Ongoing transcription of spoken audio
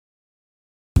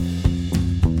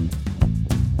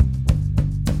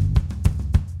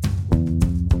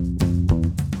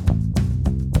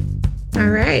All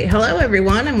right. Hello,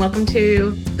 everyone, and welcome to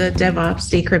the DevOps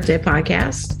Decrypted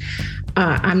podcast.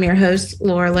 I'm your host,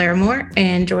 Laura Larimore,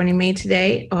 and joining me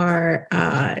today are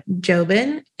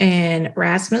Jobin and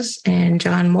Rasmus and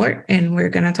John Mort, and we're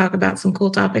going to talk about some cool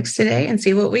topics today and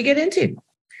see what we get into.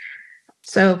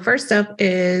 So first up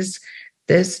is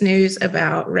this news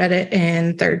about Reddit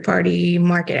and third-party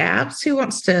market apps. Who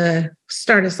wants to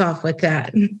start us off with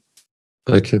that?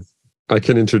 I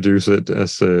can introduce it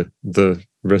as the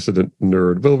resident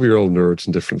nerd. Well, we're all nerds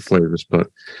in different flavors, but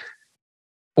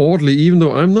oddly, even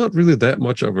though I'm not really that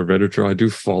much of a Redditor, I do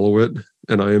follow it,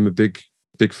 and I am a big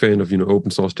fan of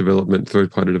open source development,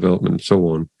 third-party development, and so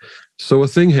on. So a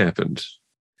thing happened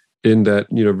in that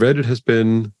Reddit has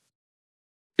been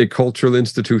a cultural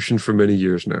institution for many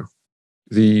years now.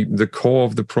 The core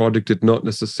of the project did not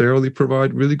necessarily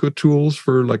provide really good tools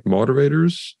for like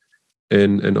moderators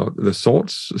and the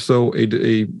sorts. So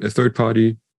a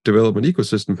third-party development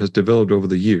ecosystem has developed over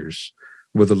the years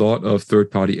with a lot of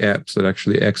third-party apps that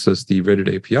actually access the Reddit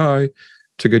API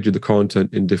to get you the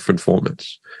content in different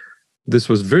formats. This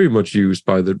was very much used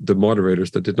by the moderators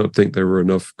that did not think there were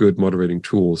enough good moderating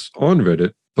tools on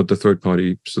Reddit, but the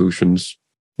third-party solutions,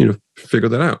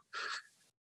 figured that out.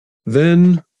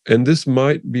 Then, and this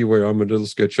might be where I'm a little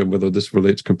sketchy on whether this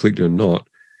relates completely or not,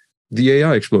 the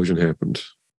AI explosion happened.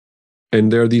 And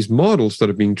there are these models that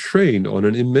are being trained on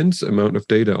an immense amount of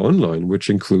data online, which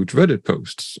includes Reddit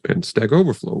posts and Stack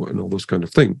Overflow and all those kind of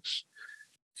things.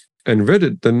 And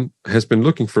Reddit then has been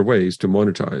looking for ways to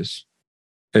monetize.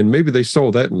 And maybe they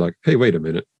saw that and like, hey, wait a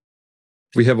minute.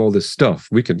 We have all this stuff.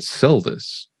 We can sell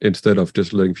this instead of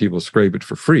just letting people scrape it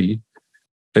for free,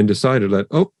 and decided that,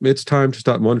 it's time to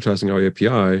start monetizing our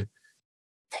API,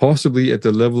 possibly at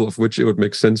the level of which it would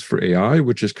make sense for AI,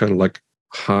 which is kind of like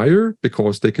higher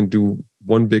because they can do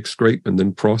one big scrape and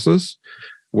then process,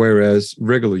 whereas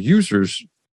regular users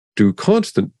do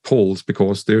constant polls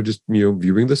because they're just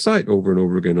viewing the site over and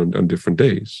over again on different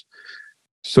days.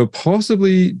 So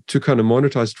possibly to kind of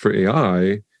monetize it for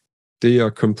AI, they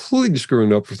are completely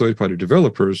screwing up for third-party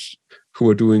developers who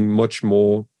are doing much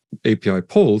more API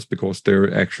polls because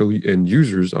their actually end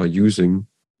users are using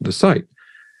the site.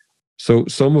 So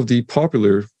some of the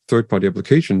popular third-party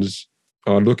applications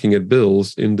are looking at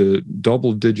bills in the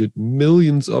double-digit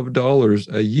millions of dollars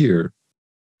a year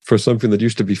for something that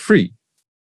used to be free.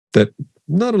 That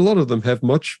not a lot of them have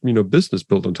much, business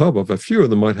built on top of. A few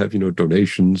of them might have,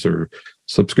 donations or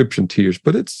subscription tiers,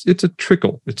 but it's a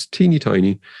trickle. It's teeny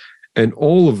tiny, and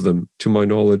all of them, to my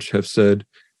knowledge, have said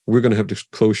we're going to have to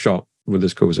close shop when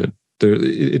this goes in.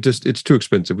 It's too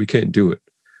expensive. We can't do it.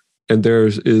 And there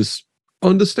is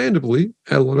understandably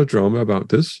a lot of drama about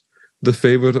this. The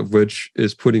favorite of which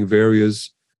is putting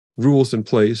various rules in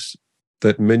place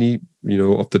that many,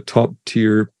 of the top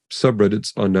tier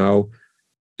subreddits are now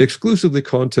exclusively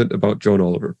content about John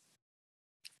Oliver,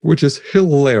 which is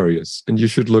hilarious. And you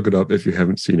should look it up if you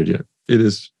haven't seen it yet. It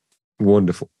is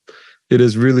wonderful. It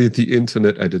is really the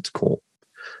internet at its core.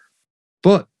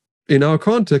 But in our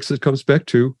context, it comes back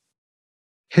to,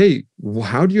 hey,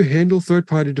 how do you handle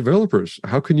third-party developers?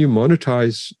 How can you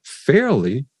monetize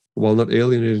fairly while not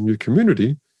alienating your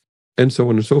community, and so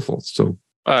on and so forth? So,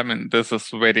 this is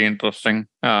very interesting,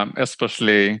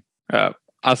 especially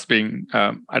us being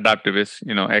Adaptivist,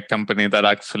 a company that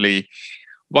actually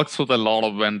works with a lot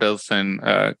of vendors in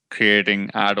creating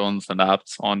add-ons and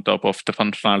apps on top of the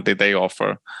functionality they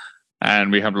offer. And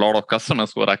we have a lot of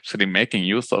customers who are actually making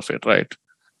use of it, right?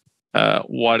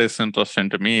 What is interesting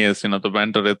to me is, the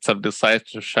vendor itself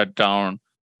decides to shut down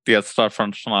the extra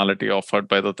functionality offered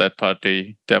by the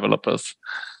third-party developers.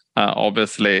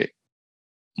 Obviously,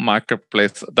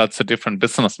 marketplace, that's a different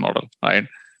business model, right?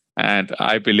 And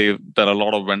I believe there are a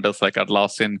lot of vendors like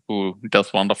Atlassian who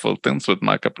does wonderful things with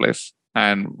marketplace.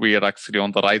 And we are actually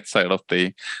on the right side of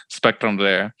the spectrum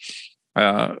there.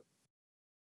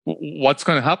 What's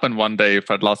going to happen one day if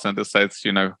Atlassian decides,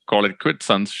 call it quits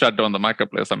and shut down the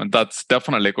marketplace? That's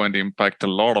definitely going to impact a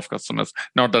lot of customers.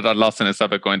 Not that Atlassian is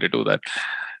ever going to do that.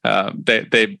 I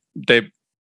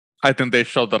think they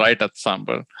show the right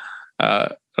example,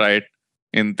 right?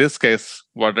 In this case,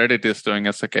 what Reddit is doing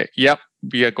is, okay, yep,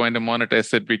 we are going to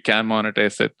monetize it. We can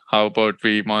monetize it. How about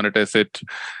we monetize it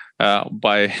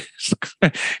by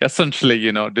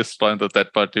essentially, destroying the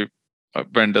third-party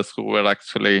vendors who were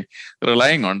actually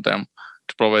relying on them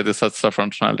to provide this extra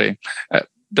functionality?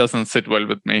 Doesn't sit well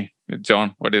with me.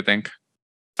 John, what do you think?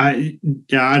 I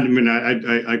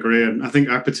agree, and I think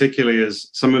particularly as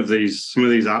some of these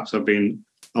apps have been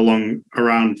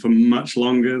around for much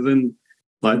longer than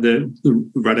like the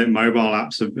Reddit mobile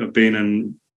apps have been,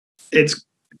 and it's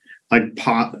like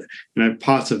part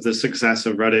of the success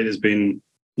of Reddit has been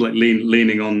like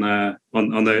leaning on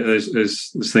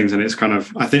those things, and it's kind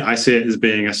of, I think I see it as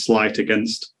being a slight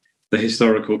against the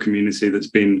historical community that's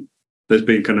been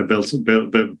kind of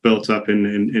built up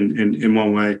in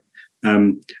one way,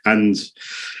 and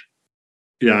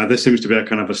yeah, there seems to be a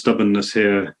kind of a stubbornness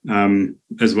here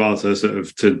as well to sort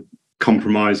of to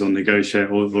compromise or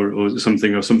negotiate or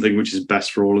something which is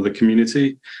best for all of the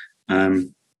community,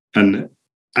 and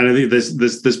I think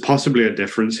there's possibly a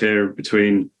difference here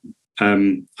between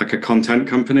like a content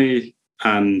company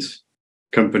and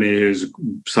company who's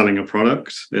selling a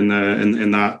product in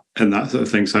that sort of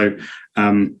thing. So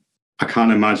I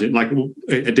can't imagine, like,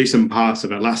 a decent part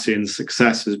of Atlassian's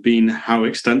success has been how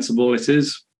extensible it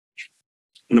is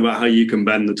and about how you can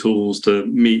bend the tools to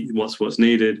meet what's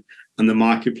needed. And the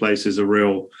marketplace is a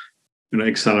real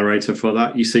accelerator for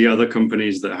that. You see other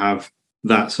companies that have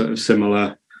that sort of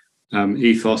similar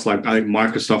ethos. Like, I think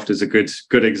Microsoft is a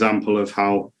good example of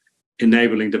how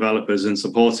enabling developers and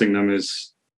supporting them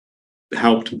has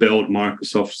helped build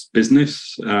Microsoft's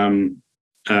business and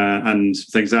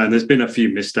things like that. And there's been a few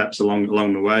missteps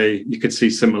along the way. You could see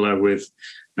similar with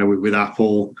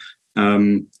Apple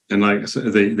and like the sort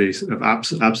of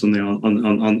apps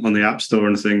on the App Store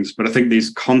and things. But I think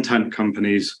these content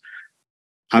companies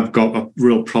have got a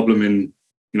real problem in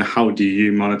how do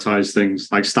you monetize things.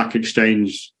 Like Stack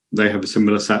Exchange, they have a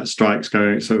similar set of strikes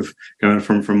going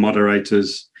from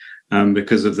moderators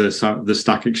because of the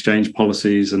Stack Exchange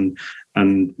policies, and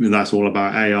that's all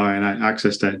about AI and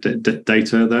access to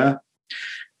data there.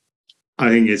 I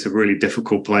think it's a really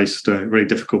difficult place to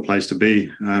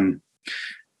be.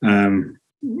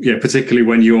 Particularly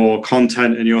when your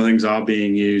content and your things are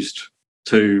being used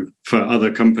for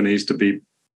other companies to be,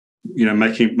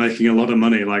 making a lot of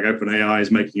money. Like OpenAI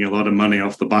is making a lot of money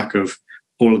off the back of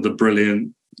all of the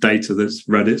brilliant data that's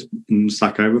Reddit and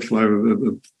Stack Overflow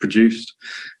have produced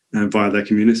via their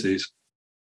communities.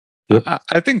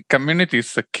 I think community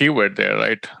is the keyword there,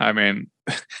 right? I mean,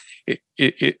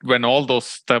 when all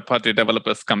those third-party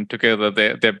developers come together,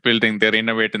 they're building, they're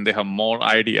innovating, they have more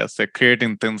ideas, they're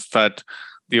creating things that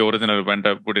the original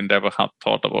vendor wouldn't ever have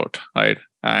thought about, right?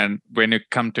 And when you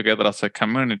come together as a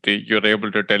community, you're able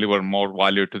to deliver more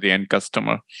value to the end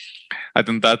customer. I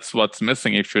think that's what's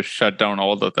missing if you shut down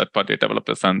all the third-party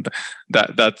developers, and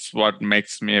that's what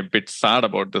makes me a bit sad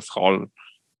about this whole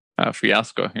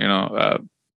fiasco.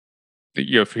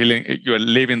 You're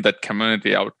leaving that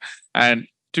community out. And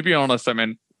to be honest, I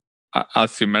mean,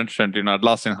 as you mentioned,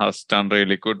 Atlassian has done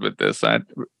really good with this, and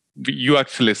you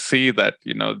actually see that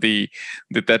the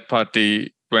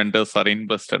third-party vendors are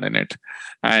invested in it.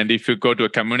 And if you go to a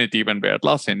community event by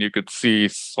Atlassian, you could see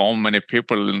so many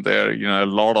people in there. A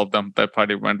lot of them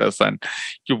third-party vendors, and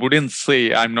you wouldn't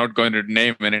say, I'm not going to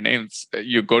name any names.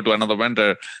 You go to another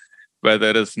vendor where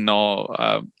there is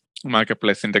no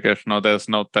marketplace integration, or there's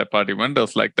no third-party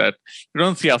vendors like that. You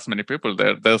don't see as many people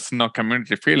there. There's no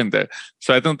community feeling there.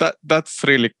 So I think that's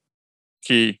really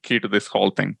key to this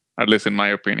whole thing, at least in my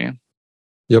opinion.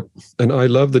 Yep, and I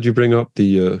love that you bring up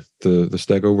the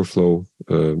Stack Overflow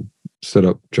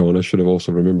setup, John. I should have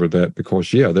also remembered that, because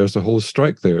there's a whole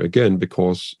strike there again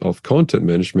because of content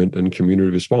management and community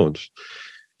response.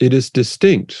 It is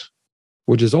distinct,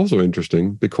 which is also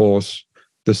interesting because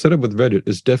the setup with Reddit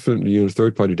is definitely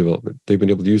third-party development. They've been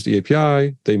able to use the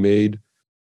API. They made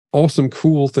awesome,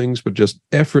 cool things, but just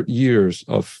effort years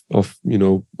of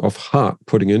heart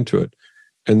putting into it.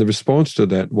 And the response to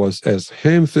that was as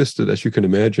ham-fisted as you can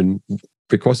imagine,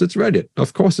 because it's Reddit.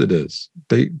 Of course it is.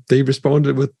 They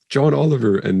responded with John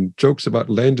Oliver and jokes about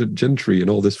landed gentry and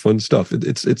all this fun stuff.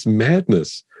 It's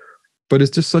madness. But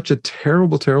it's just such a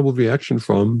terrible, terrible reaction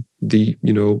from the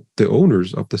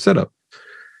owners of the setup.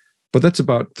 But that's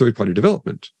about third-party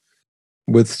development.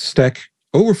 With Stack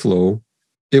Overflow,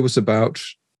 it was about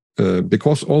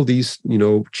because all these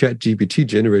ChatGPT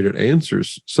generated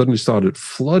answers suddenly started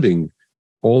flooding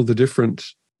all the different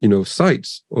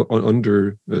sites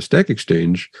under Stack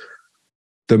Exchange.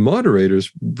 The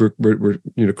moderators were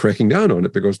cracking down on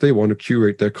it because they want to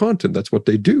curate their content. That's what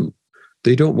they do.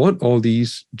 They don't want all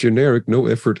these generic,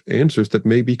 no-effort answers that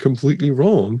may be completely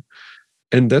wrong,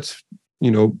 and that's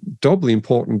doubly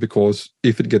important because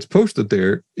if it gets posted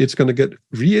there, it's going to get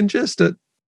re-ingested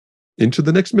into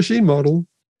the next machine model,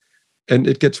 and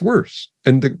it gets worse.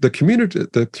 And the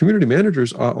community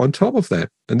managers are on top of that,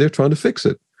 and they're trying to fix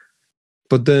it.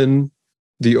 But then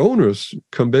the owners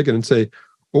come back in and say,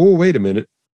 "Oh, wait a minute,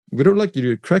 we don't like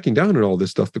you cracking down on all this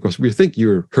stuff because we think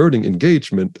you're hurting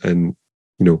engagement and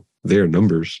their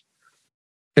numbers."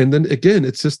 And then again,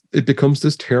 it becomes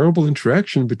this terrible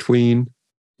interaction between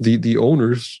the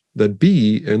owners that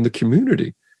be and the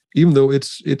community, even though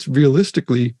it's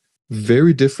realistically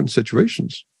very different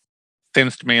situations.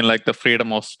 Seems to me like the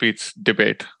freedom of speech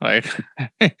debate, right?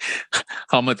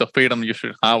 How much of freedom you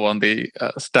should have on the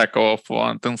Stack Overflow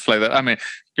and things like that. I mean,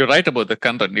 you're right about the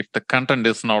content. If the content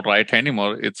is not right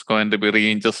anymore, it's going to be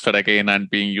re-ingested again and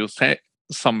being used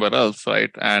somewhere else,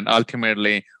 right? And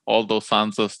ultimately, all those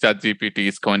answers ChatGPT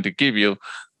is going to give you,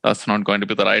 that's not going to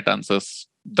be the right answers.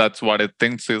 That's what it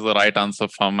thinks is the right answer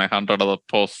from my 100 other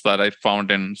posts that I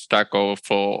found in Stack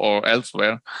Overflow or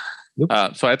elsewhere.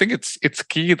 Yep. So I think it's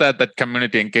key that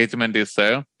community engagement is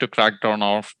there to crack down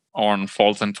on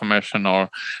false information or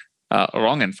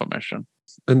wrong information.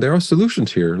 And there are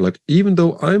solutions here. Like, even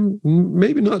though I'm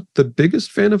maybe not the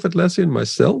biggest fan of Atlassian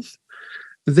myself,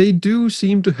 they do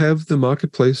seem to have the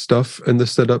marketplace stuff and the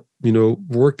setup,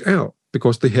 worked out,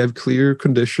 because they have clear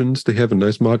conditions, they have a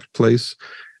nice marketplace,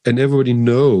 and everybody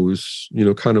knows,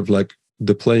 kind of like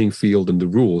the playing field and the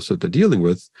rules that they're dealing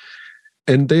with.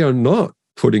 And they are not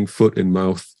putting foot in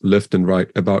mouth left and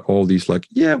right about all these, like,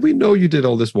 yeah, we know you did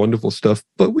all this wonderful stuff,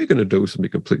 but we're going to do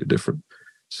something completely different.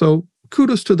 So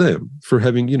kudos to them for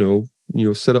having,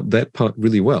 set up that part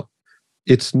really well.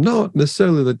 It's not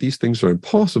necessarily that these things are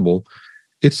impossible.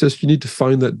 It's just you need to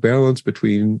find that balance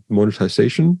between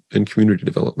monetization and community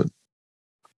development.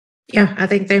 Yeah, I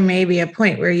think there may be a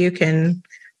point where you can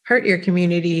hurt your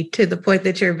community to the point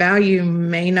that your value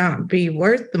may not be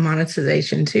worth the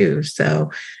monetization too. So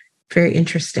very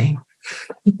interesting.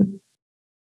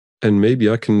 And maybe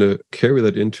I can carry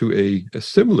that into a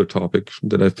similar topic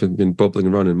that I've been bubbling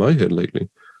around in my head lately,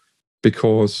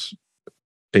 because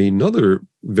another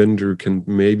vendor can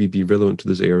maybe be relevant to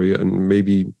this area. And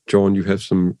maybe, John, you have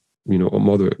some,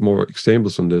 more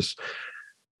examples on this.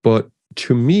 But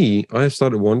to me, I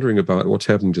started wondering about what's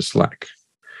happening to Slack.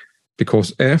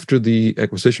 Because after the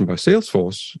acquisition by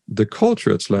Salesforce, the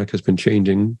culture at Slack has been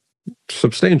changing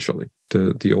substantially.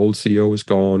 The old CEO is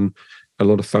gone. A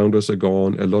lot of founders are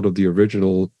gone. A lot of the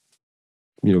original,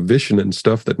 vision and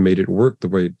stuff that made it work the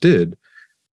way it did,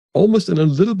 almost in a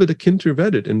little bit akin to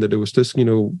Reddit, in that it was this,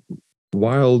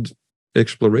 wild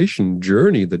exploration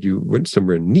journey that you went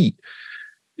somewhere neat,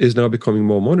 is now becoming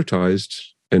more monetized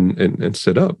and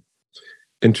set up.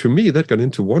 And to me, that got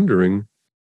into wondering,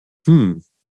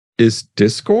 is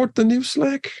Discord the new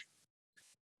Slack?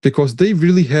 Because they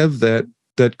really have that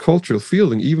cultural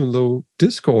feeling, even though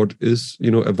Discord is,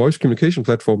 a voice communication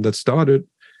platform that started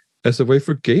as a way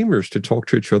for gamers to talk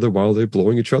to each other while they're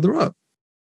blowing each other up.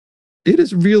 It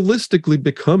is realistically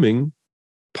becoming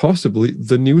possibly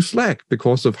the new Slack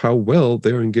because of how well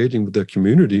they're engaging with their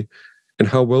community and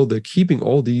how well they're keeping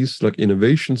all these like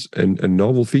innovations and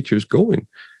novel features going.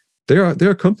 There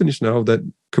are companies now that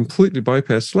completely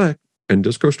bypass Slack and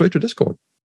just go straight to Discord.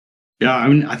 Yeah, I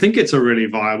mean, I think it's a really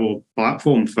viable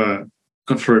platform for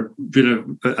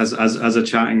as a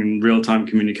chatting and real-time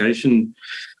communication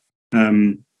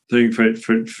thing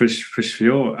for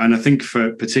sure. And I think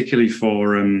particularly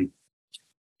for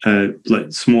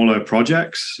like smaller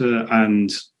projects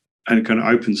and kind of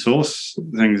open source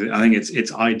things, I think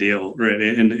it's ideal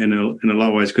really in a lot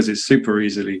of ways, because it's super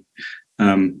easily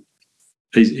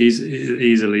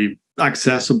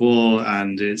accessible,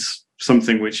 and it's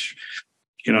something which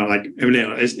I'm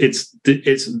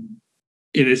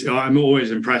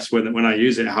always impressed when I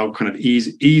use it, how kind of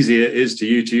easy it is to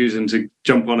use and to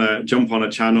jump on a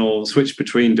channel, switch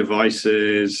between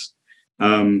devices.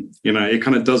 It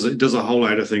kind of does a whole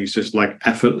load of things just like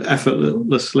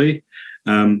effortlessly.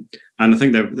 And I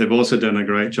think they've also done a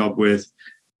great job with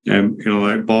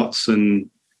like bots and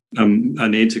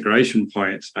the integration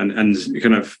points and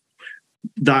kind of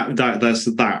that's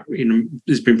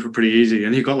it's been pretty easy.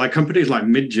 And you've got like companies like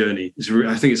Midjourney.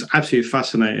 I think it's absolutely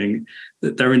fascinating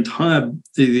that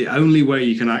the only way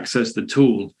you can access the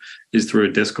tool is through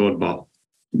a Discord bot.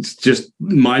 It's just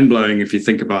mind-blowing if you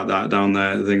think about that down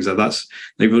there. Things like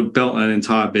they've built an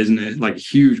entire business, like a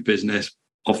huge business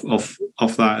off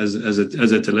that as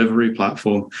a delivery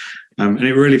platform, and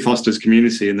it really fosters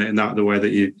community in that the way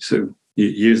that you sort of you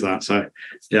use that. So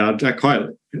yeah, I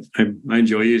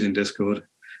enjoy using Discord.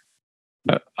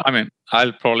 I mean,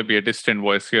 I'll probably be a distant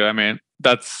voice here. I mean,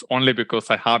 that's only because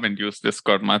I haven't used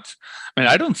Discord much. I mean,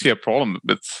 I don't see a problem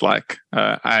with Slack.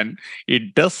 And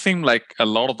it does seem like a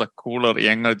lot of the cooler,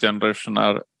 younger generation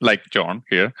are, like John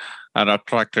here, are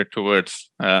attracted towards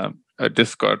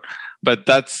Discord. But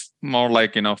that's more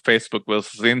like, Facebook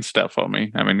versus Insta for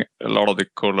me. I mean, a lot of the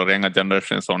cooler, younger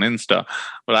generation is on Insta,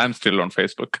 but I'm still on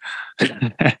Facebook.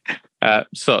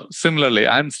 So similarly,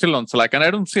 I'm still on Slack, and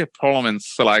I don't see a problem in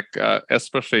Slack,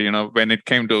 especially, when it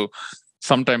came to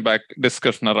sometime back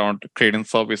discussion around creating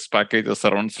service packages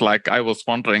around Slack. I was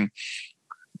wondering,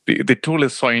 the tool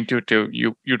is so intuitive.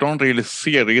 You don't really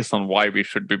see a reason why we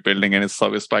should be building any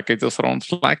service packages around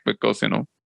Slack, because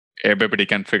everybody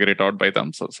can figure it out by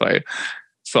themselves, right?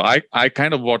 So I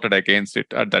kind of voted against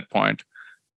it at that point.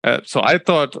 So I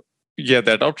thought, yeah,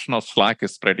 the adoption of Slack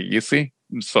is pretty easy.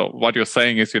 So what you're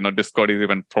saying is, Discord is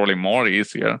even probably more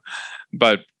easier.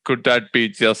 But could that be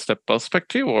just a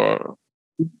perspective, or?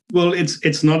 Well,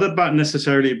 it's not about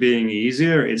necessarily being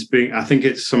easier. I think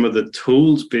it's some of the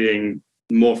tools being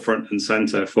more front and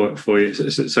center for you.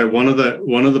 So one of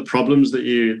the problems that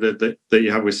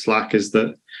you have with Slack is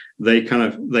that they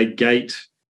gate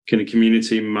kind of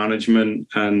community management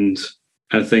and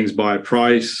things by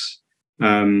price,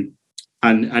 and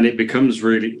it becomes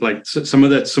really like some of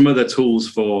the tools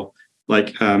for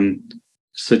like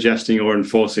suggesting or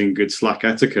enforcing good Slack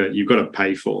etiquette you've got to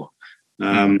pay for,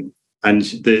 and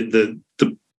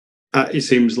it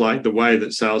seems like the way that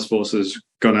Salesforce has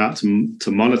gone out to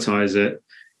monetize it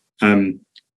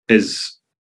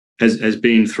has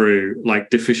been through like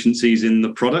deficiencies in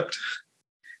the product,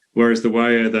 whereas the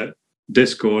way that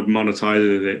Discord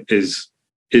monetizes it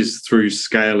is through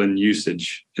scale and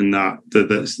usage, and that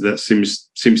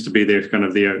seems to be the kind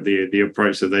of the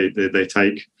approach that they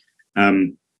take.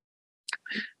 And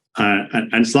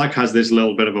Slack has this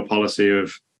little bit of a policy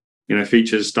of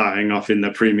features starting off in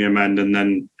the premium end and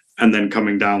then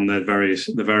coming down the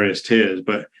various tiers,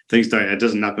 but it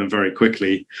doesn't happen very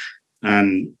quickly.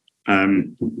 And so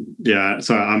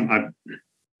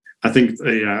I think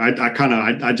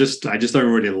I just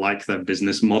don't really like their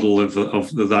business model of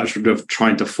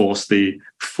trying to force the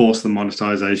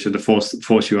monetization, to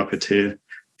force you up a tier.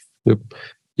 Yep.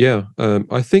 Yeah.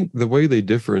 I think the way they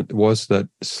different was that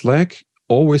Slack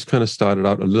always kind of started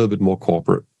out a little bit more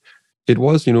corporate. It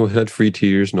was, it had free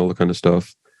tiers and all that kind of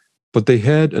stuff, but they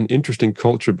had an interesting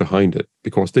culture behind it,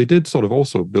 because they did sort of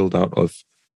also build out of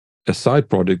a side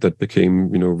project that became,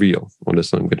 real.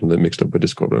 Unless I'm getting that mixed up with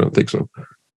Discord, I don't think so.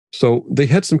 So they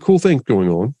had some cool things going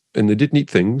on, and they did neat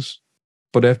things.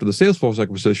 But after the Salesforce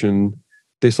acquisition,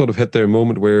 they sort of had their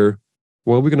moment where,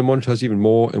 well, we're going to monetize even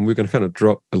more, and we're going to kind of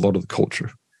drop a lot of the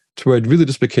culture, to where it really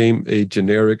just became a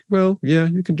generic, well, yeah,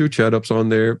 you can do chat ups on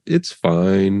there. It's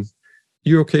fine.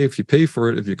 You're okay if you pay for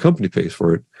it, if your company pays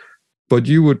for it. But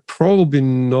you would probably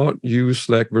not use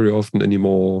Slack very often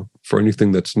anymore for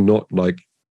anything that's not like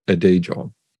a day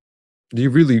job. You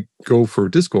really go for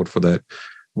Discord for that,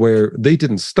 where they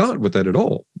didn't start with that at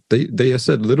all. They, as I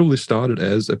said, literally started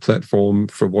as a platform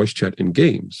for voice chat in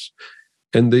games.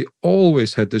 And they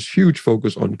always had this huge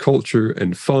focus on culture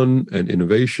and fun and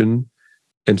innovation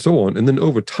and so on. And then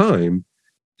over time,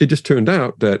 it just turned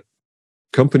out that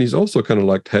companies also kind of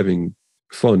liked having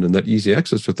fun and that easy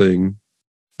access to thing.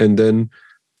 And then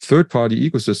third-party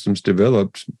ecosystems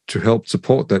developed to help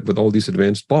support that with all these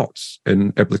advanced bots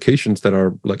and applications that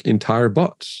are like entire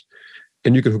bots.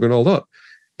 And you can hook it all up.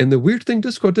 And the weird thing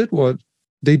Discord did was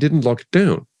they didn't lock it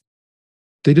down.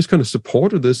 They just kind of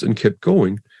supported this and kept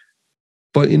going.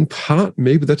 But in part,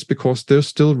 maybe that's because they're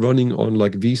still running on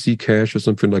like VC cash or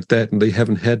something like that, and they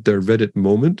haven't had their Reddit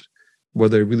moment where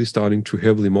they're really starting to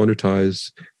heavily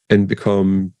monetize and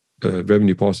become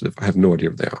revenue positive. I have no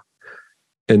idea if they are.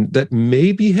 And that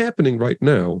may be happening right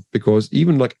now, because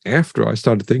even like after I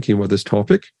started thinking about this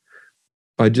topic,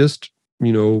 I just,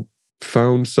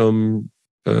 found some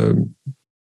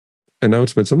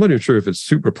announcements. I'm not even sure if it's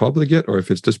super public yet or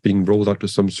if it's just being rolled out to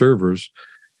some servers,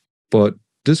 but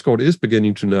Discord is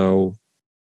beginning to now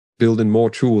build in more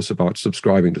tools about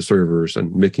subscribing to servers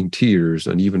and making tiers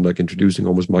and even like introducing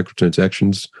almost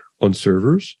microtransactions on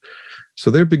servers.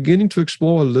 So they're beginning to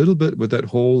explore a little bit with that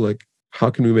whole, like, how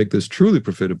can we make this truly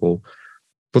profitable?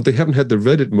 But they haven't had the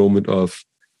Reddit moment of,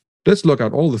 let's look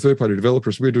out all the third-party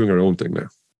developers. We're doing our own thing now.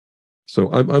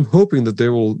 So I'm hoping that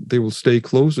they will stay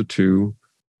closer to,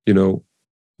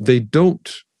 they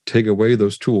don't take away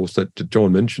those tools that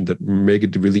John mentioned that make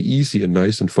it really easy and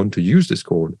nice and fun to use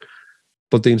Discord,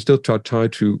 but they instead try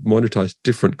to monetize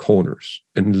different corners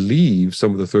and leave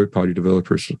some of the third-party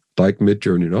developers like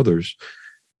Midjourney and others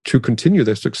to continue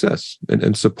their success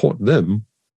and support them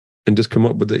and just come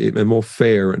up with a more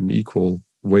fair and equal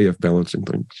way of balancing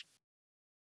things.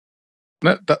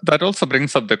 That also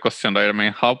brings up the question, right? I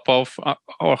mean, how powerful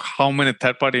or how many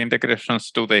third-party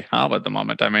integrations do they have at the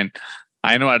moment? I mean,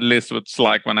 I know at least with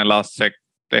Slack, when I last checked,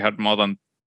 they had more than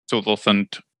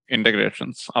 2,000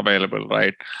 integrations available,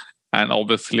 right? And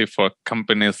obviously for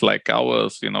companies like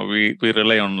ours, we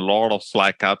rely on a lot of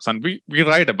Slack apps, and we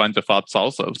write a bunch of apps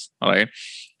ourselves, right?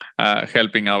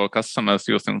 Helping our customers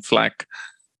using Slack.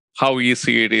 How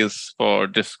easy it is for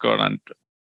Discord, and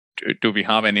do we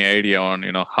have any idea on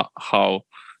how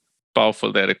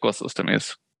powerful their ecosystem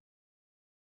is?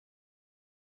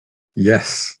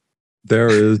 Yes, there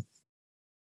is.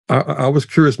 I was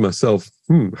curious myself,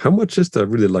 how much is there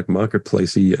really like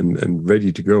marketplacey and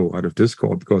ready to go out of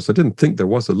Discord? Because I didn't think there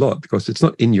was a lot, because it's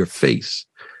not in your face.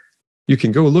 You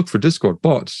can go look for Discord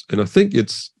bots, and I think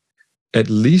it's at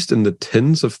least in the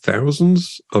tens of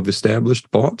thousands of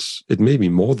established bots. It may be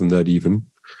more than that even.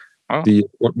 Oh.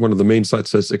 One of the main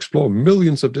sites says explore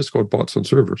millions of Discord bots on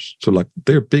servers. So like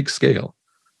they're big scale.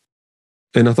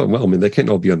 And I thought, well, I mean, they can't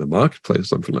all be on the marketplace or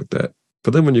something like that.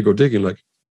 But then when you go digging, like,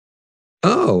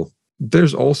 oh,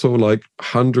 there's also like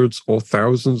hundreds or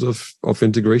thousands of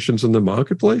integrations in the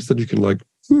marketplace that you can like,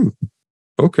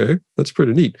 okay, that's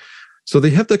pretty neat. So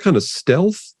they have that kind of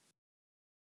stealth.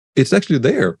 It's actually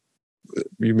there.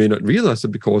 You may not realize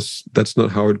it because that's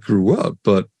not how it grew up,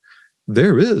 but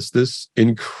there is this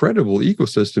incredible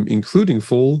ecosystem, including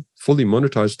fully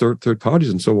monetized third parties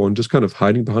and so on, just kind of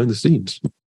hiding behind the scenes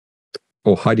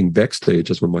or hiding backstage,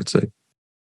 as one might say.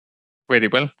 Very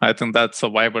well. I think that's a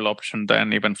viable option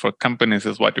then, even for companies,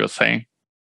 is what you're saying.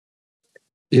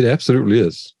 It absolutely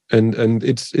is. And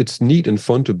it's neat and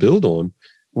fun to build on,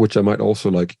 which I might also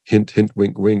like hint,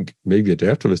 wink, wink. Maybe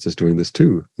Adaptavist is doing this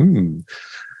too.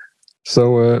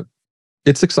 So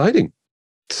it's exciting.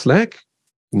 Slack,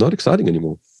 not exciting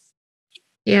anymore.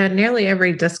 Yeah, nearly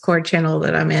every Discord channel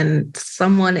that I'm in,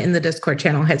 someone in the Discord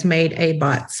channel has made a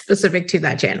bot specific to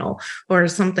that channel or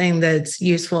something that's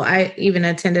useful. I even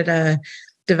attended a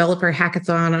developer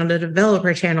hackathon on a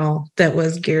developer channel that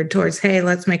was geared towards, hey,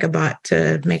 let's make a bot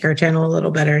to make our channel a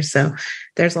little better. So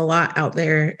there's a lot out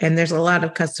there, and there's a lot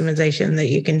of customization that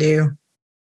you can do.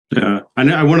 Yeah,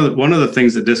 and one of the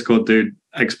things that Discord do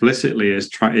explicitly is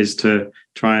to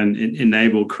try and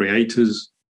enable creators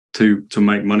to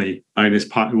make money. I mean, it's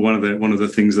part one of the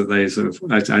things that they sort of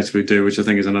actually do, which I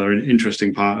think is another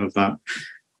interesting part of that.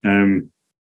 One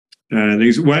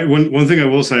thing I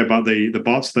will say about the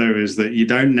bots though is that you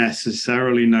don't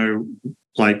necessarily know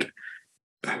like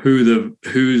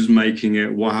who's making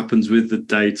it, what happens with the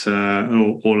data,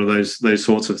 all of those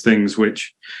sorts of things,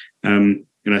 which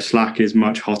Slack is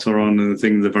much hotter on, and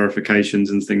the verifications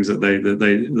and things that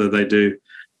they do,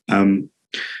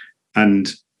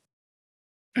 and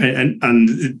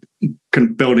kind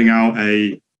of building out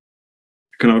a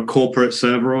kind of corporate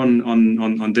server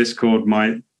on Discord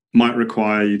might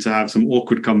require you to have some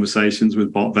awkward conversations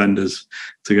with bot vendors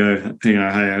to go,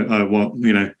 hey,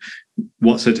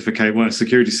 what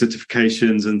security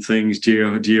certifications and things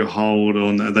do you hold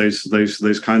on those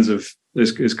kinds of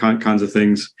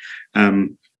things,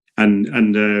 and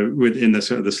within the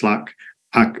sort of the Slack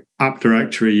app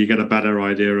directory, you get a better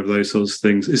idea of those sorts of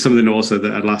things. It's something also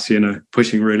that Atlassian are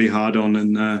pushing really hard on,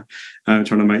 and trying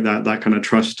to make that kind of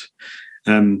trust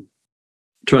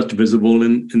visible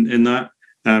in that,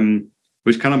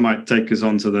 which kind of might take us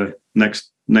on to the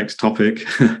next topic,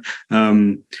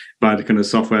 about the kind of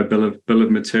software bill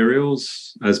of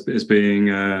materials as being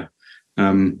kind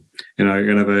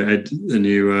of a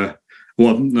new.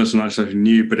 Well, that's not actually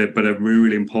new, but a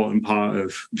really important part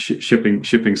of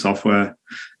shipping software.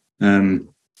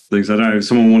 Things. I don't know if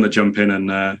someone want to jump in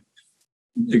and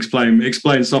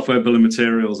explain software bill of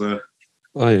materials.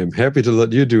 I am happy to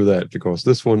let you do that, because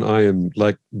this one I am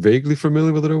like vaguely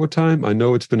familiar with it over time. I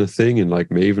know it's been a thing in like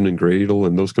Maven and Gradle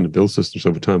and those kind of build systems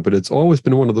over time, but it's always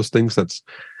been one of those things that's,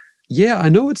 yeah, I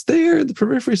know it's there in the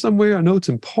periphery somewhere. I know it's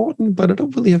important, but I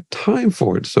don't really have time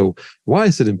for it. So why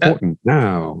is it important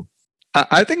now?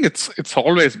 I think it's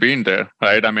always been there,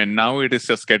 right? I mean, now it is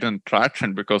just getting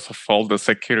traction because of all the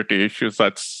security issues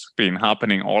that's been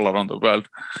happening all around the world.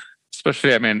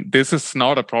 Especially, I mean, this is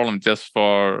not a problem just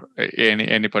for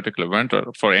any particular vendor.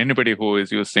 For anybody who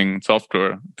is using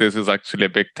software, this is actually a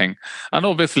big thing. And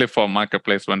obviously for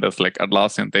marketplace vendors like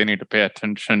Atlassian, they need to pay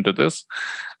attention to this.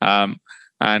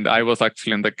 And I was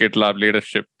actually in the GitLab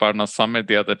Leadership Partner Summit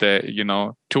the other day.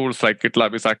 Tools like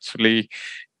GitLab is actually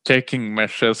taking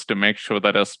measures to make sure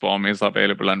that a SBOM is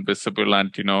available and visible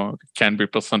and, can be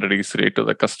presented easily to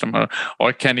the customer,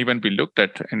 or can even be looked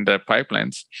at in their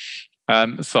pipelines.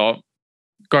 So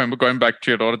going back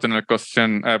to your original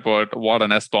question about what an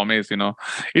SBOM is,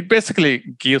 it basically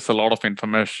gives a lot of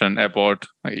information about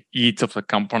each of the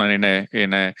component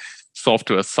in a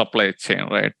software supply chain,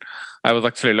 right? I was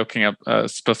actually looking at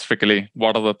specifically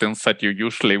what are the things that you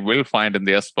usually will find in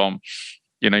the SBOM.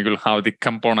 You'll have the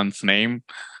component's name,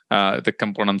 the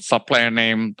component supplier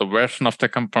name, the version of the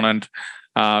component,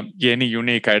 any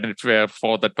unique identifier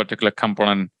for that particular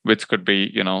component, which could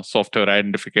be, software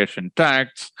identification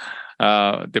tags,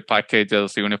 the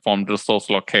packages, uniform resource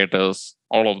locators,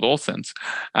 all of those things,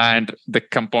 and the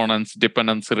component's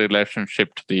dependency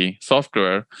relationship to the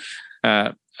software.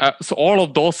 so all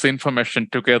of those information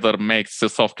together makes the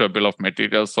software bill of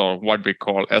materials, or what we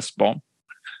call SBOM.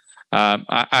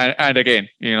 And again,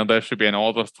 there should be an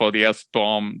author for the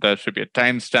SBOM. There should be a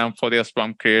timestamp for the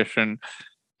SBOM creation.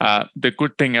 The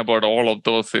good thing about all of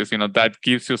those is, that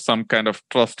gives you some kind of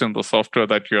trust in the software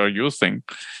that you're using.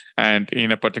 And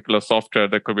in a particular software,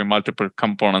 there could be multiple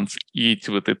components, each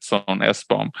with its own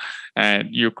SBOM. And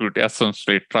you could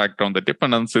essentially track down the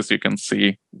dependencies. You can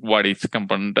see what each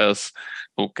component does,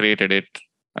 who created it,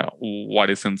 what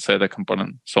is inside the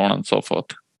component, so on and so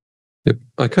forth. Yep.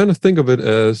 I kind of think of it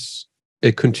as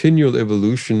a continual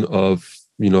evolution of,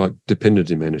 like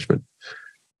dependency management.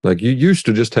 Like you used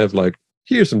to just have like,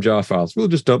 here's some jar files. We'll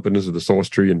just dump it into the source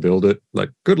tree and build it. Like,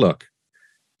 good luck.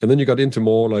 And then you got into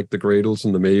more like the Gradles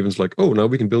and the Mavens, like, oh, now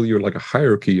we can build you like a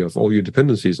hierarchy of all your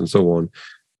dependencies and so on.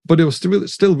 But it was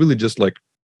still really just like,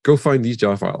 go find these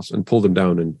jar files and pull them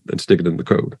down and stick it in the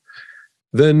code.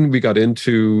 Then we got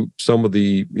into some of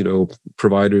the,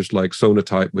 providers like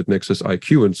Sonatype with Nexus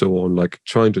IQ and so on, like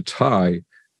trying to tie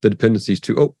the dependencies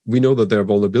to, oh, we know that there are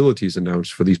vulnerabilities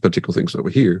announced for these particular things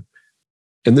over here.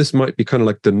 And this might be kind of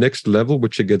like the next level,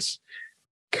 which it gets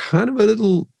kind of a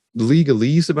little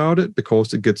legalese about it,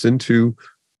 because it gets into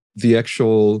the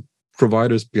actual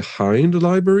providers behind the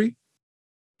library.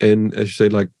 And as you say,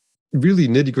 like really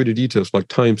nitty-gritty details like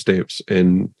timestamps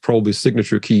and probably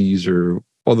signature keys or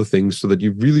other things, so that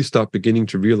you really start beginning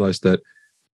to realize that,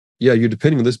 yeah, you're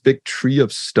depending on this big tree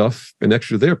of stuff, and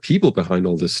actually there are people behind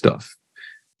all this stuff.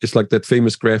 It's like that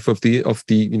famous graph of the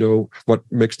what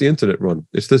makes the internet run.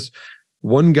 It's this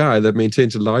one guy that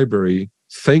maintains a library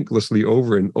thanklessly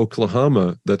over in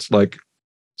Oklahoma that's like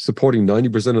supporting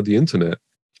 90% of the internet.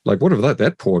 Like, what about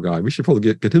that poor guy? We should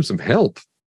probably get him some help.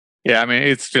 Yeah, I mean,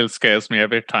 it still scares me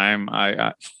every time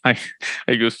I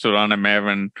used to run a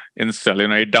Maven install.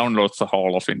 It downloads the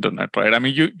whole of internet, right? I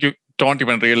mean, you don't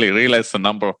even really realize the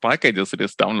number of packages it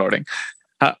is downloading.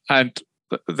 And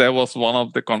there was one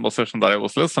of the conversations that I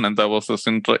was listening. There was this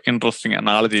interesting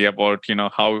analogy about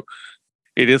how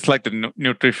it is like the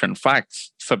nutrition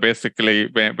facts. So basically,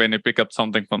 when you pick up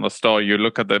something from the store, you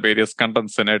look at the various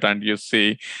contents in it and you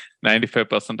see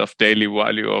 95% of daily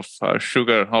value of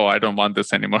sugar. Oh, I don't want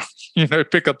this anymore.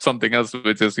 Pick up something else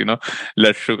which is,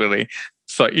 less sugary.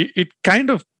 So it kind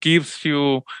of gives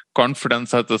you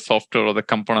confidence that the software or the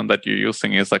component that you're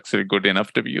using is actually good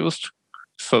enough to be used.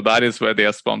 So that is where the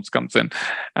SBOMs comes in.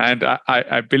 And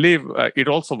I believe it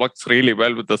also works really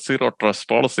well with the zero trust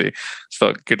policy.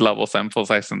 So GitLab was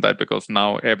emphasizing that, because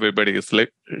now everybody is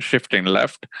shifting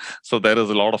left. So there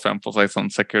is a lot of emphasis on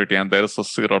security, and there is a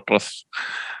zero trust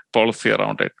policy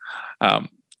around it.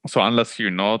 So unless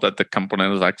you know that the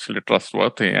component is actually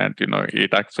trustworthy and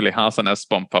it actually has an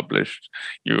SBOM published,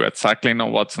 you exactly know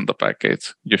what's in the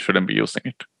package, you shouldn't be using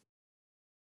it.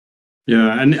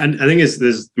 Yeah, and I think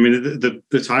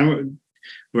the time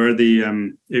where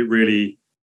the it really,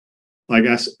 like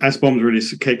SBOMs really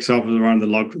kicks off was around the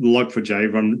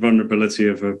log4j vulnerability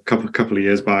of a couple of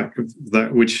years back.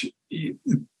 There were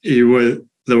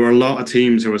a lot of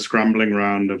teams who were scrambling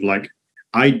around of like,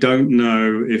 I don't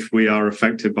know if we are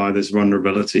affected by this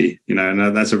vulnerability,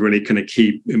 and that's a really kind of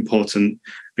key important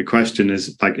question.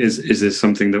 Is like, is this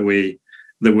something that we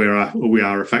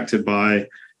are affected by?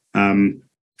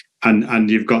 And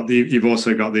you've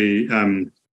also got the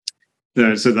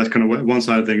so that's kind of one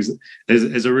side of things.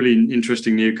 Is a really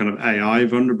interesting new kind of AI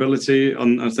vulnerability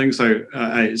on things. So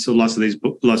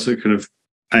lots of kind of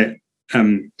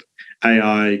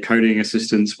AI coding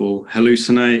assistants will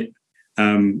hallucinate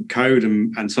code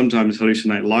and sometimes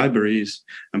hallucinate libraries,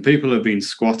 and people have been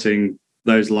squatting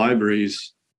those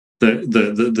libraries that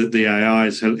the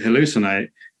AIs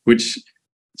hallucinate, which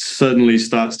suddenly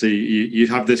starts to you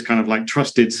have this kind of like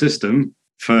trusted system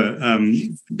for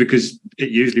because it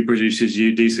usually produces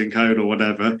you decent code or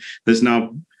whatever. There's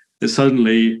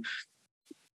suddenly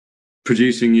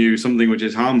producing you something which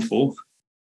is harmful,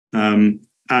 and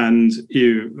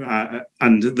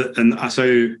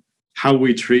so how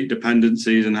we treat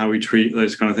dependencies and how we treat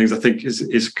those kind of things, I think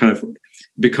is kind of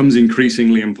becomes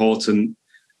increasingly important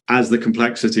as the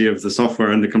complexity of the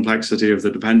software and the complexity of the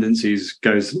dependencies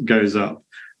goes up.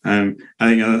 I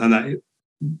think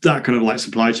that kind of like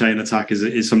supply chain attack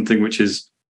is something which is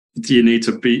you need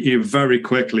to be very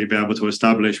quickly be able to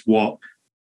establish what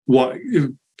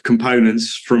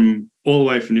components from all the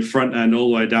way from your front end all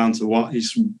the way down to what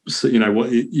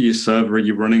your server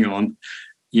you're running on.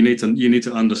 You need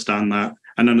to understand that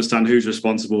and understand who's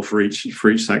responsible for each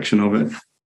section of it.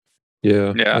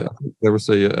 Yeah. There was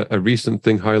a recent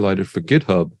thing highlighted for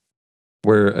GitHub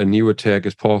where a new attack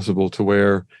is possible, to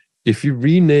where if you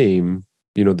rename,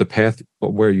 the path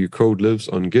where your code lives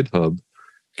on GitHub,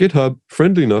 GitHub,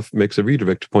 friendly enough, makes a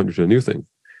redirect to point you to a new thing.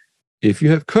 If you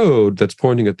have code that's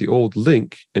pointing at the old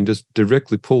link and just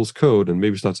directly pulls code and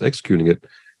maybe starts executing it,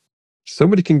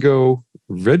 somebody can go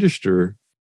register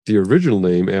the original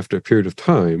name after a period of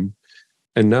time,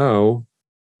 and now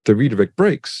the redirect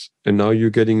breaks, and now you're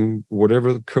getting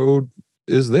whatever the code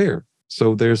is there.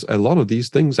 So there's a lot of these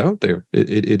things out there.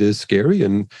 It is scary,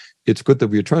 and it's good that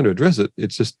we're trying to address it.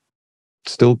 It's just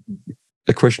still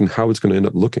a question how it's going to end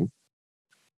up looking.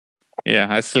 Yeah,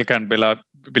 I still can't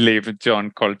believe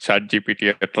John called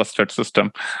ChatGPT a trusted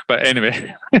system. But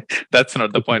anyway, that's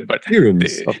not the point. But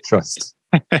appearance of trust.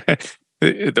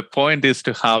 The point is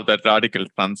to have that radical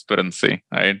transparency,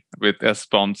 right, with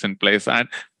SBOMs in place. And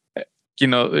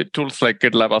tools like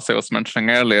GitLab, as I was mentioning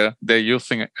earlier,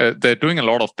 they're doing a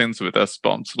lot of things with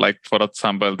SBOMs. Like, for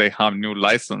example, they have new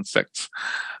license checks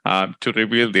to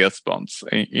reveal the SBOMs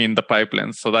in the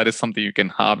pipelines. So that is something you can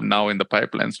have now in the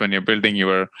pipelines. When you're building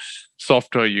your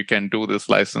software, you can do this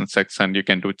license checks and you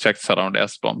can do checks around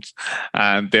SBOMs.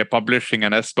 And they're publishing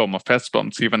an SBOM of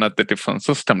SBOMs even at the different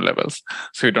system levels.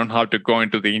 So you don't have to go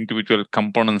into the individual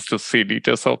components to see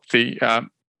details of the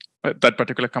that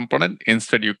particular component.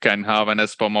 Instead, you can have an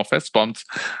SBOM of SBOMs.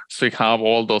 So you have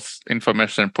all those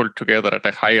information pulled together at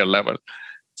a higher level.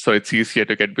 So it's easier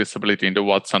to get visibility into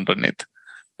what's underneath,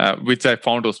 which I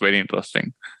found was very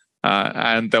interesting.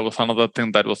 And there was another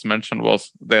thing that was mentioned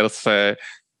was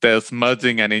there's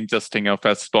merging and ingesting of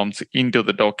SBOMs into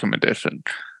the documentation.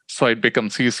 So it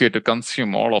becomes easier to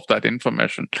consume all of that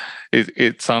information.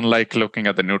 It's unlike looking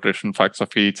at the nutrition facts of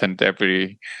each and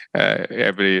every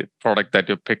product that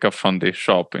you pick up from the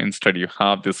shop. Instead, you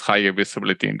have this higher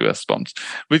visibility into SBOMs,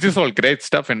 which is all great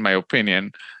stuff in my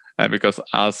opinion, because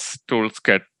as tools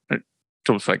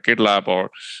like GitLab or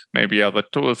maybe other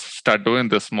tools start doing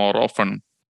this more often,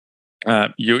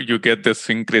 you get this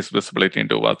increased visibility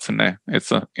into what's in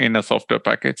a software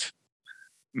package.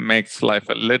 Makes life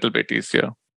a little bit easier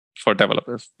for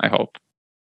developers, I hope.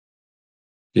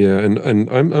 Yeah, and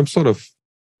I'm sort of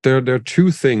there are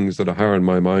two things that are higher in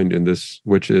my mind in this,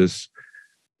 which is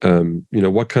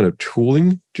what kind of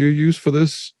tooling do you use for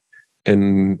this,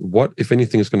 and what, if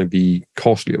anything, is going to be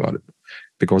costly about it?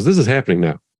 Because this is happening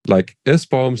now. Like,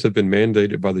 SBOMs have been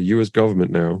mandated by the US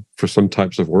government now for some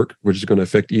types of work, which is going to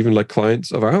affect even like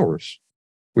clients of ours.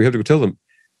 We have to go tell them,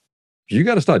 you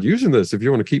got to start using this if you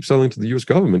want to keep selling to the US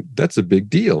government. That's a big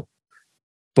deal.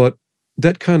 But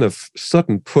that kind of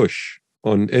sudden push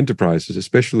on enterprises,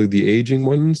 especially the aging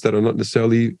ones that are not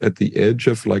necessarily at the edge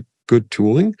of like good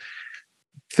tooling,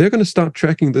 they're going to start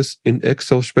tracking this in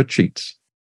Excel spreadsheets.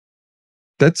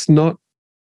 That's not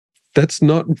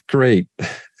great.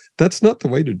 That's not the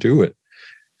way to do it.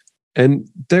 And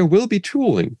there will be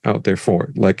tooling out there for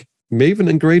it. Like Maven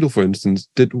and Gradle, for instance,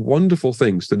 did wonderful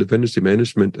things to dependency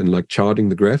management and like charting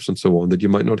the graphs and so on that you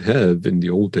might not have in the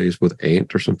old days with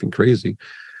Ant or something crazy.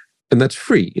 And that's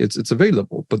free. It's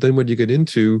available. But then when you get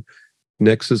into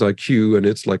Nexus IQ and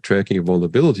it's like tracking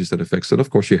vulnerabilities that affects it, of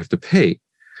course you have to pay.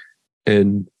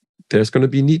 And there's going to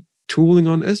be neat tooling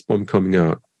on SBOM coming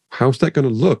out. How's that going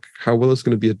to look? How well is it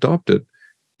going to be adopted?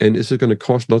 And is it going to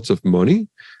cost lots of money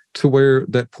to where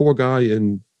that poor guy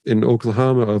in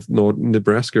Oklahoma or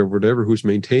Nebraska or whatever who's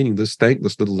maintaining this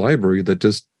thankless little library that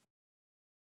just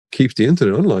keeps the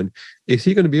internet online, is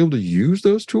he going to be able to use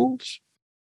those tools?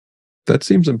 That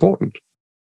seems important.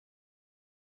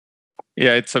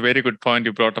 Yeah, it's a very good point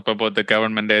you brought up about the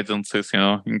government agencies,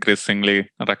 increasingly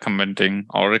recommending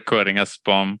or requiring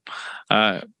SBOM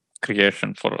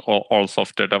creation for all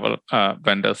software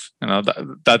vendors.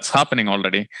 That's happening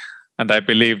already. And I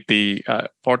believe the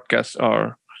podcast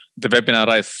or the webinar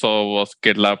I saw was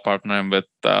GitLab partnering with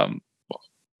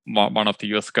one of the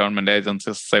US government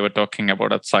agencies. They were talking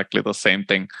about exactly the same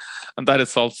thing. And that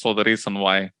is also the reason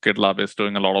why GitLab is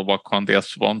doing a lot of work on the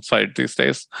SBOM side these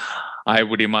days. I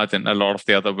would imagine a lot of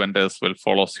the other vendors will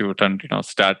follow suit and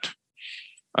start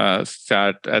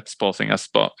exposing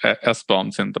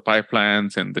SBOMs in the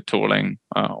pipelines, in the tooling,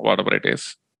 whatever it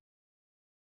is.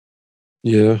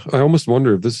 Yeah, I almost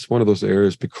wonder if this is one of those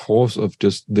areas, because of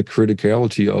just the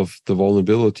criticality of the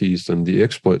vulnerabilities and the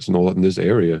exploits and all that in this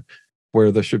area,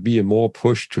 where there should be a more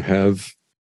push to have,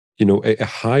 a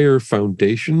higher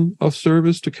foundation of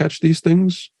service to catch these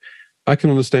things. I can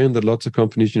understand that lots of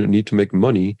companies, need to make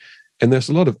money, and there's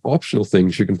a lot of optional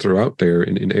things you can throw out there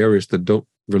in areas that don't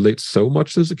relate so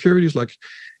much to security. It's like,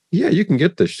 yeah, you can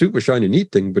get the super shiny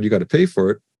neat thing, but you got to pay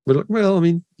for it. But like, well, I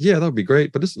mean, yeah, that would be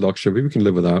great, but it's luxury. We can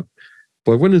live without.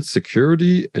 But when it's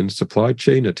security and supply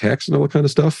chain attacks and all that kind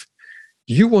of stuff,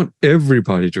 you want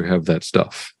everybody to have that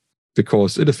stuff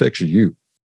because it affects you.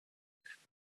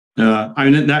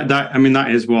 That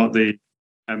is what the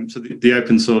So the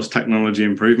Open Source Technology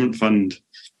Improvement Fund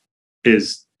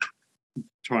is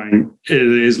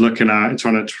looking at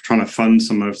trying to fund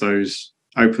some of those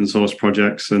open source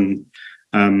projects and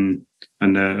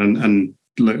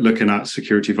looking at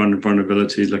security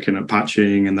vulnerabilities, looking at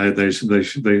patching and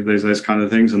those kind of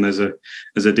things. And there's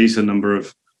a decent number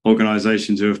of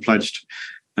organizations who have pledged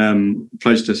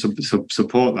to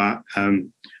support that.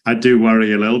 I do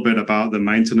worry a little bit about the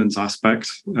maintenance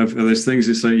aspect of those things.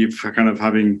 It's like you're kind of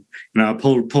having a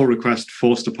pull request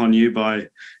forced upon you by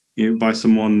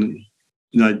someone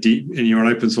deep in your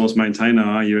open source maintainer.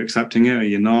 Are you accepting it? Are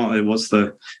you not? What's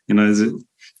the is it?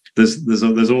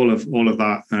 There's all of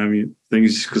that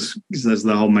things, because there's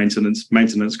the whole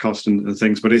maintenance cost and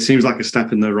things. But it seems like a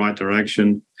step in the right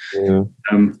direction. Yeah.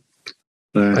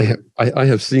 I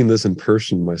have seen this in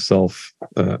person myself.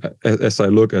 As I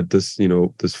look at this,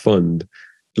 this fund,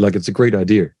 like it's a great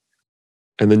idea,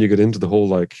 and then you get into the whole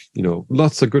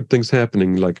lots of good things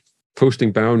happening, like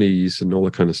posting bounties and all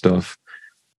that kind of stuff.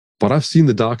 But I've seen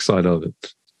the dark side of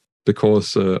it,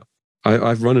 because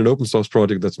I've run an open source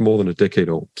project that's more than a decade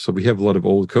old, so we have a lot of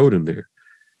old code in there.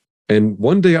 And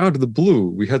one day out of the blue,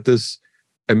 we had this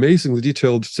amazingly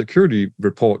detailed security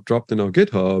report dropped in our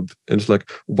GitHub, and it's like,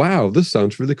 wow, this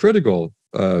sounds really critical.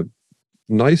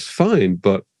 Nice find,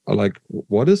 but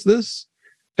what is this?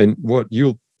 And what,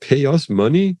 you'll pay us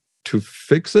money to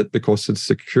fix it because it's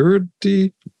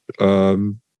security?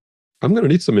 I'm going to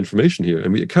need some information here.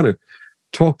 And we kind of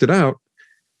talked it out,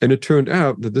 and it turned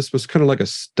out that this was kind of like a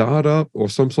startup or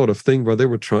some sort of thing where they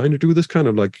were trying to do this kind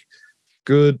of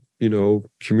good,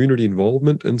 community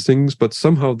involvement and things, but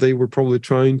somehow they were probably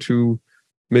trying to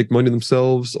make money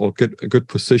themselves or get a good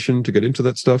position to get into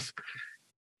that stuff.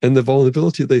 And the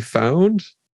vulnerability they found,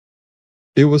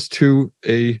 it was to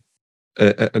an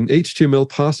HTML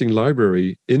parsing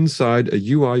library inside a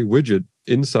UI widget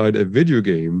inside a video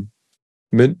game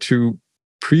meant to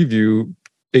preview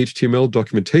HTML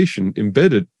documentation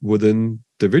embedded within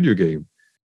the video game.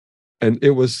 And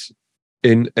it was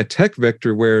in a tech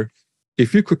vector where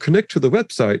if you could connect to the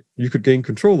website, you could gain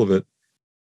control of it.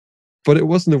 But it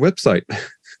wasn't a website.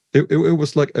 It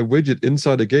was like a widget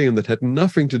inside a game that had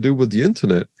nothing to do with the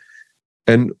internet,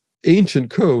 and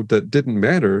ancient code that didn't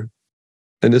matter.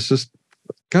 And it's just,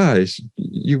 guys,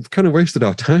 you've kind of wasted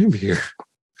our time here.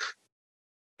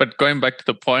 But going back to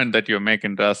the point that you're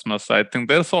making, Rasmus, I think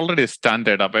there's already a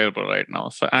standard available right now.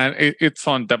 So, and it's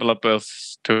on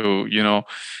developers to,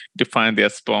 define the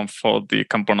SBOM for the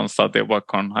components that they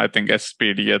work on. I think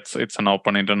SPD, it's an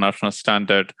open international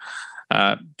standard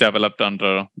developed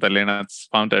under the Linux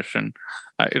Foundation.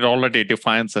 It already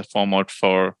defines a format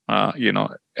for,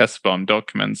 SBOM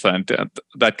documents, and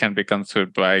that can be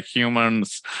considered by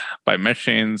humans, by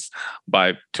machines,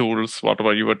 by tools,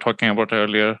 whatever you were talking about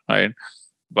earlier, right?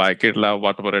 By GitLab,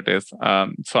 whatever it is.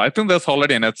 So I think there's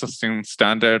already an existing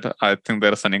standard. I think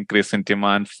there's an increase in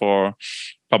demand for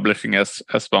publishing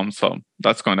SBOM, so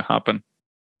that's going to happen.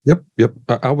 Yep.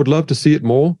 I would love to see it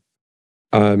more.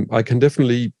 I can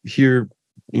definitely hear,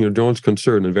 John's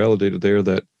concern and validate it there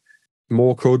that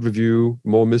more code review,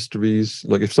 more mysteries.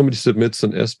 Like if somebody submits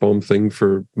an SBOM thing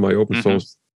for my open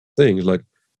source thing, like,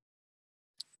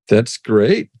 that's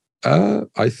great.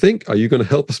 I think, are you going to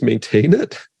help us maintain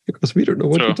it? Because we don't know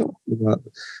what you're talking about.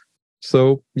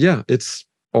 So yeah, it's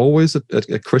always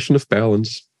a question of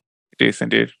balance. It is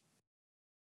indeed.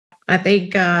 I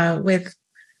think with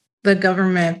the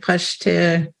government push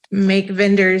to make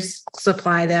vendors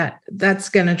supply that's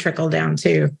going to trickle down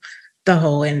to the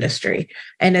whole industry.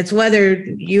 And it's whether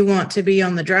you want to be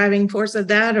on the driving force of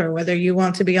that or whether you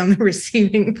want to be on the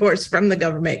receiving force from the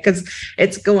government, because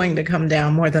it's going to come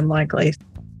down more than likely.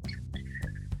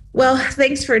 Well,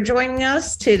 thanks for joining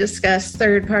us to discuss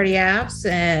third-party apps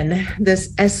and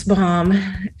this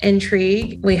SBOM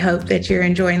intrigue. We hope that you're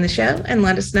enjoying the show, and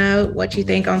let us know what you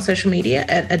think on social media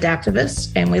at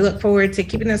Adaptivist, and we look forward to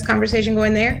keeping this conversation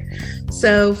going there.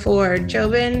 So for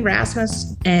Jobin,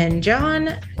 Rasmus, and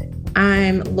John,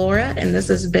 I'm Laura, and this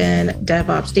has been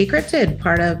DevOps Decrypted,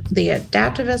 part of the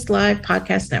Adaptivist Live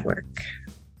Podcast Network.